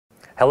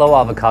Hello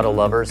avocado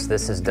lovers,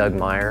 this is Doug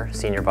Meyer,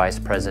 Senior Vice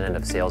President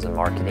of Sales and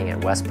Marketing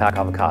at Westpac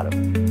Avocado.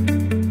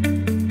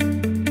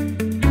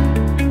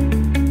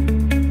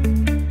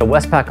 The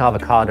Westpac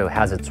Avocado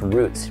has its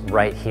roots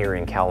right here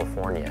in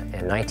California.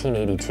 In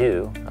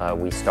 1982,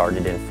 we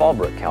started in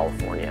Fallbrook,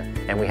 California,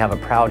 and we have a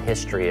proud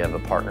history of a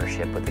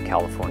partnership with the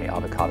California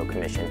Avocado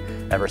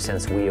Commission ever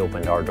since we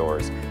opened our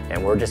doors.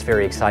 And we're just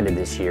very excited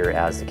this year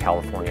as the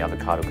California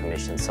Avocado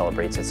Commission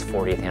celebrates its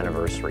 40th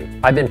anniversary.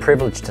 I've been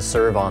privileged to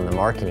serve on the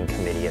marketing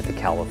committee at the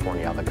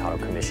California Avocado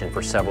Commission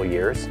for several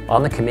years.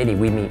 On the committee,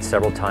 we meet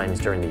several times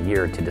during the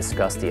year to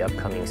discuss the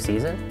upcoming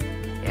season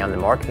and the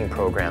marketing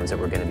programs that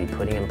we're going to be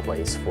putting in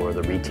place for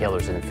the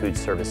retailers and food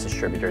service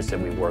distributors that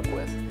we work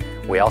with.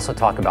 We also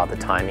talk about the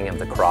timing of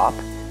the crop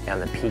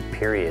and the peak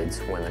periods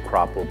when the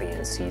crop will be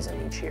in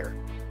season each year.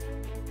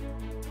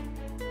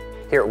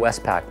 Here at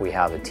Westpac, we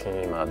have a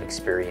team of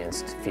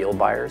experienced field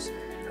buyers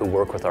who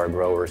work with our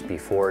growers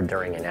before,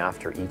 during, and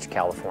after each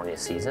California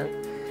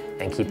season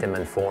and keep them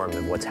informed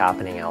of what's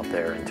happening out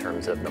there in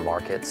terms of the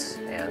markets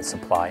and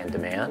supply and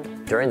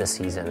demand. During the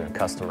season,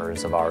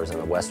 customers of ours in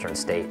the western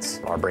states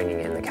are bringing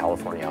in the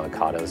California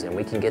avocados, and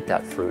we can get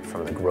that fruit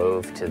from the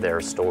grove to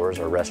their stores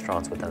or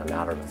restaurants within a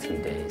matter of a few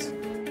days.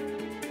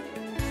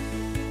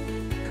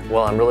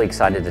 Well, I'm really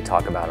excited to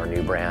talk about our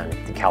new brand,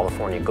 the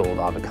California Gold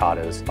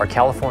Avocados. Our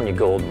California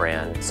Gold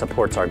brand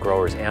supports our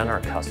growers and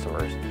our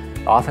customers.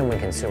 Often when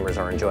consumers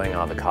are enjoying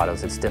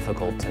avocados, it's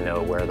difficult to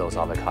know where those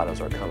avocados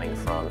are coming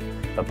from.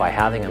 But by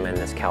having them in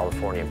this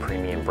California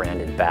premium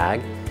branded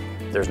bag,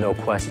 there's no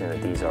question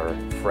that these are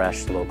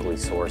fresh, locally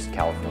sourced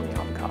California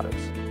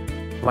avocados.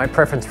 My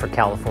preference for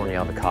California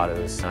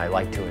avocados, I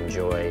like to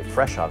enjoy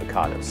fresh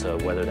avocados, so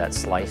whether that's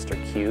sliced or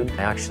cubed.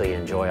 I actually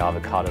enjoy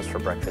avocados for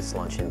breakfast,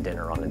 lunch, and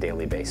dinner on a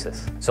daily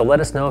basis. So let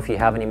us know if you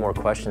have any more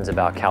questions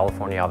about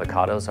California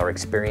avocados. Our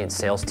experienced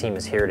sales team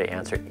is here to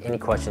answer any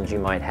questions you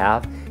might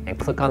have, and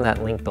click on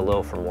that link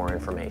below for more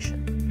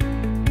information.